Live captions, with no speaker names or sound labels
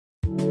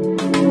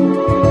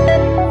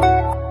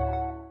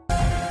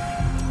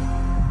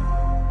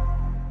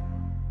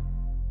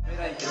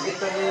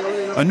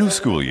A new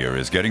school year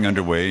is getting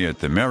underway at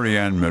the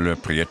Marian Müller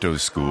Prieto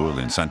School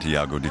in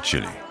Santiago de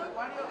Chile.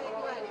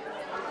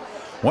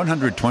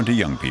 120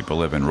 young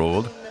people have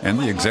enrolled, and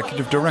the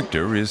executive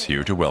director is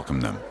here to welcome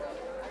them.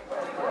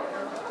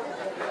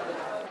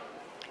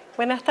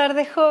 Buenas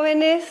tardes,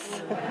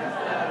 jóvenes.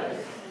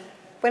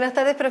 Buenas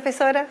tardes,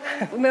 profesora.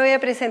 Me voy a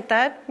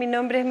presentar. Mi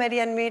nombre es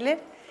Marian Müller.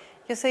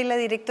 Yo soy la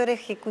directora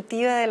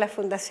ejecutiva de la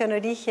Fundación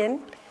Origen.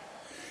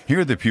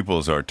 Here the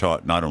pupils are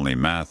taught not only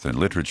math and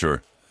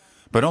literature,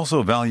 but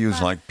also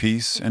values like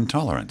peace and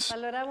tolerance.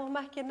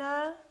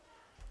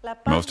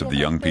 Most of the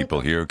young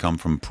people here come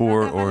from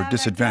poor or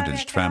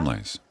disadvantaged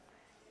families.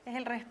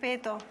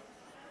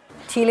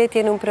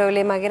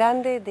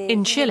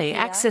 In Chile,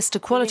 access to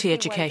quality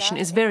education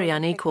is very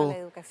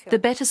unequal. The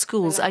better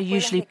schools are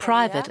usually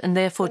private and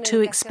therefore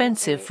too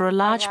expensive for a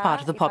large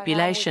part of the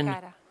population.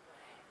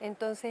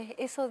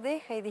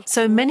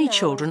 So many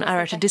children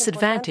are at a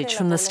disadvantage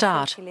from the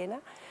start.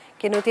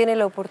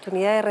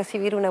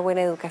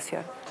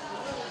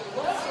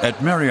 At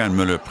Marian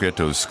Müller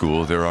Prieto's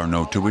school, there are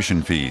no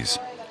tuition fees.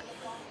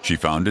 She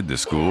founded the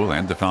school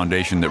and the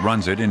foundation that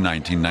runs it in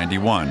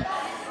 1991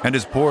 and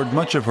has poured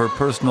much of her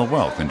personal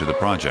wealth into the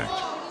project.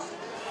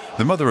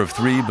 The mother of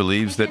three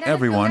believes that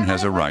everyone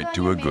has a right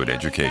to a good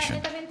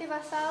education.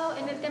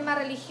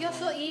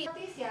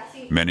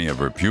 Many of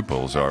her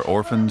pupils are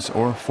orphans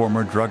or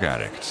former drug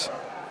addicts.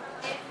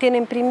 We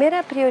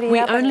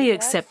only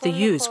accept the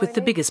youths with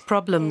the biggest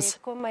problems,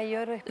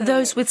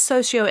 those with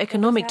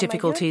socio-economic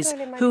difficulties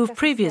who have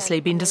previously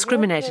been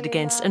discriminated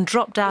against and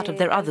dropped out of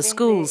their other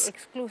schools.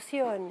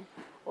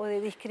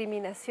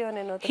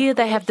 Here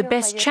they have the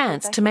best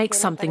chance to make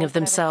something of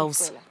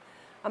themselves.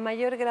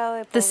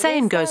 The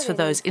same goes for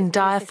those in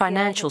dire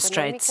financial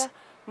straits.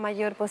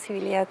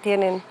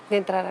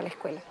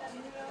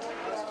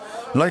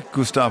 Like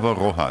Gustavo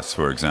Rojas,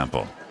 for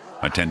example.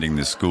 Attending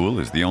this school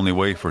is the only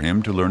way for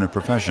him to learn a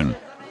profession.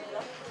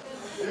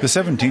 The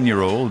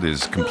 17-year-old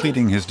is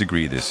completing his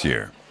degree this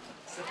year.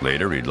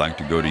 Later, he'd like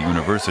to go to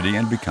university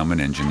and become an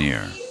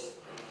engineer.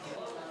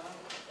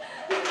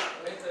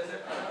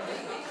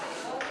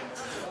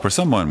 For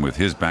someone with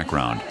his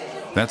background,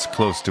 that's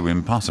close to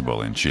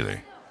impossible in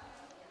Chile.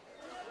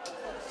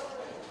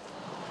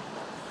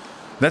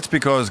 That's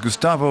because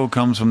Gustavo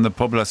comes from the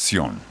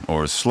población,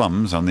 or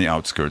slums on the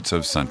outskirts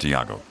of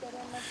Santiago.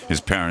 His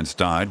parents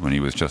died when he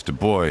was just a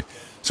boy,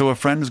 so a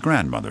friend's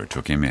grandmother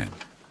took him in.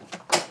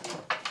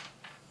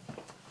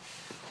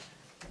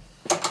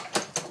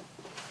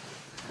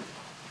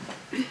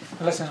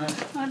 Hola, señora.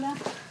 Hola.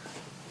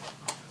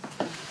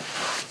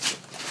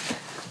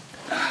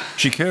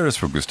 She cares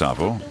for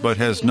Gustavo, but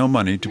has no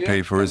money to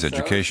pay for his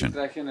education.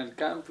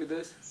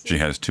 She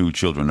has 2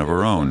 children of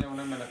her own,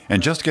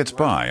 and just gets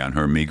by on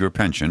her meager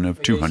pension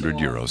of 200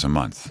 euros a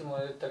month.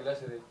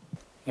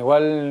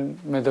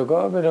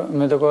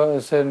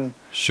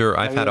 Sure,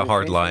 I've had a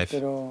hard life,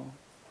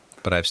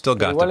 but I've still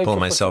got to pull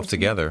myself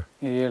together.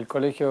 And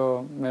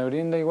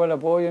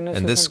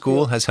this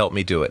school has helped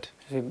me do it.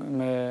 I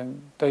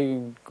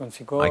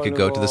could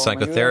go to the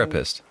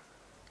psychotherapist.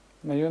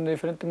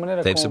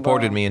 They've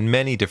supported me in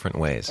many different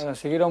ways.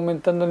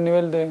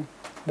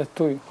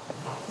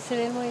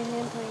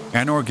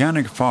 An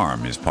organic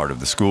farm is part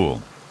of the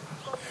school.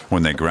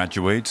 When they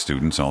graduate,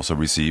 students also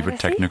receive a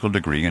technical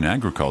degree in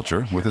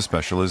agriculture with a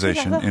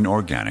specialization in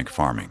organic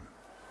farming.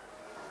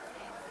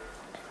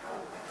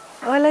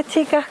 Hola,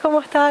 chicas,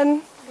 ¿cómo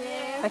están?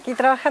 Aquí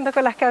trabajando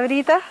con las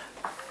cabritas.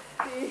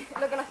 Sí,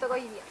 lo que nos tocó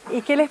hoy día.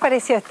 ¿Y qué les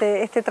pareció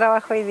este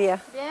trabajo hoy día?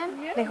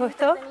 Bien. ¿Les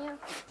gustó?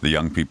 The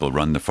young people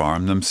run the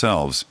farm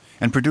themselves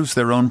and produce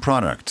their own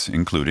products,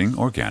 including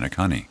organic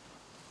honey.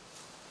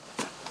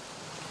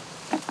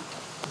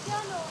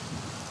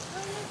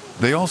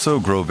 They also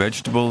grow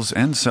vegetables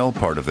and sell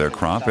part of their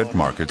crop at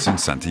markets in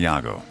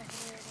Santiago.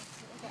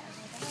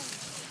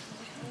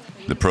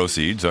 The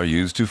proceeds are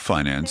used to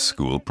finance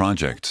school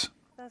projects.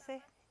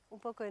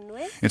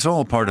 It's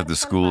all part of the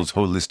school's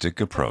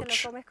holistic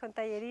approach.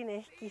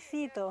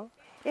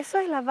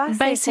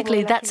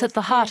 Basically, that's at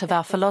the heart of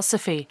our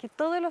philosophy,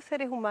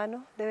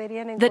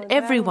 that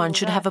everyone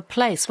should have a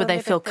place where they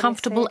feel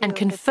comfortable and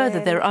can further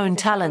their own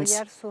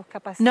talents.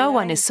 No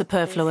one is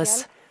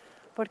superfluous.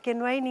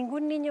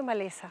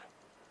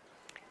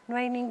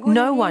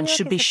 No one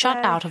should be shut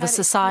out of a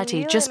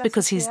society just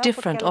because he's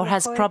different or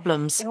has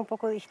problems.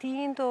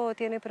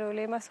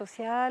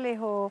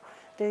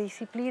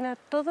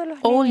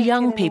 All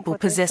young people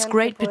possess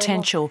great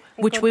potential,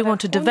 which we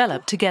want to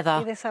develop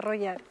together.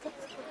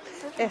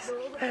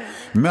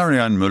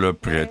 Marian Müller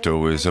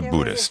Prieto is a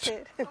Buddhist.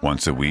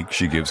 Once a week,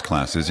 she gives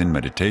classes in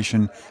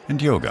meditation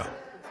and yoga.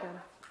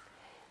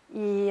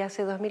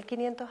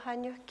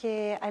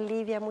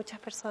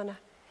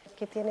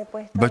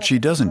 But she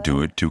doesn't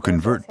do it to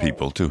convert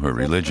people to her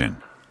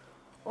religion.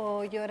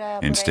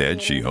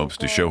 Instead, she hopes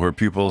to show her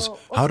pupils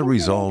how to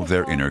resolve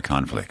their inner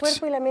conflicts.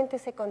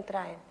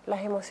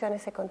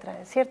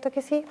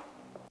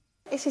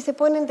 Y si se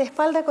ponen de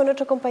espalda con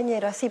otro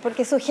compañero, así,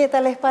 porque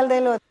sujeta la espalda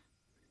del otro.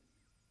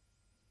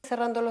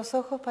 Cerrando los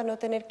ojos para no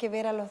tener que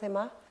ver a los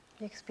demás.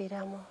 Y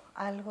expiramos.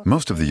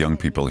 Most of the young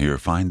people here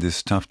find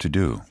this tough to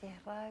do,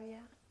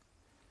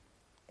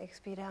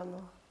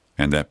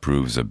 and that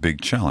proves a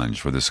big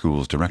challenge for the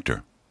school's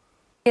director.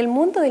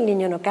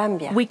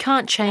 We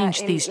can't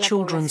change these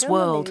children's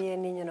world.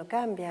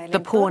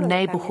 The poor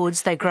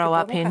neighbourhoods they grow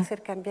up in.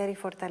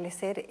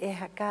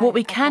 What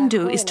we can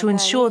do is to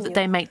ensure that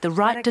they make the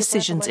right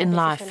decisions in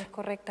life.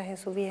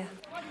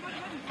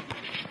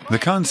 The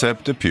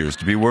concept appears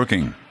to be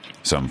working.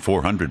 Some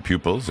 400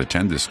 pupils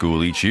attend the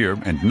school each year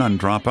and none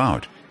drop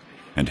out.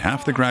 And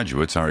half the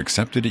graduates are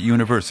accepted at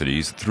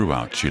universities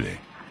throughout Chile.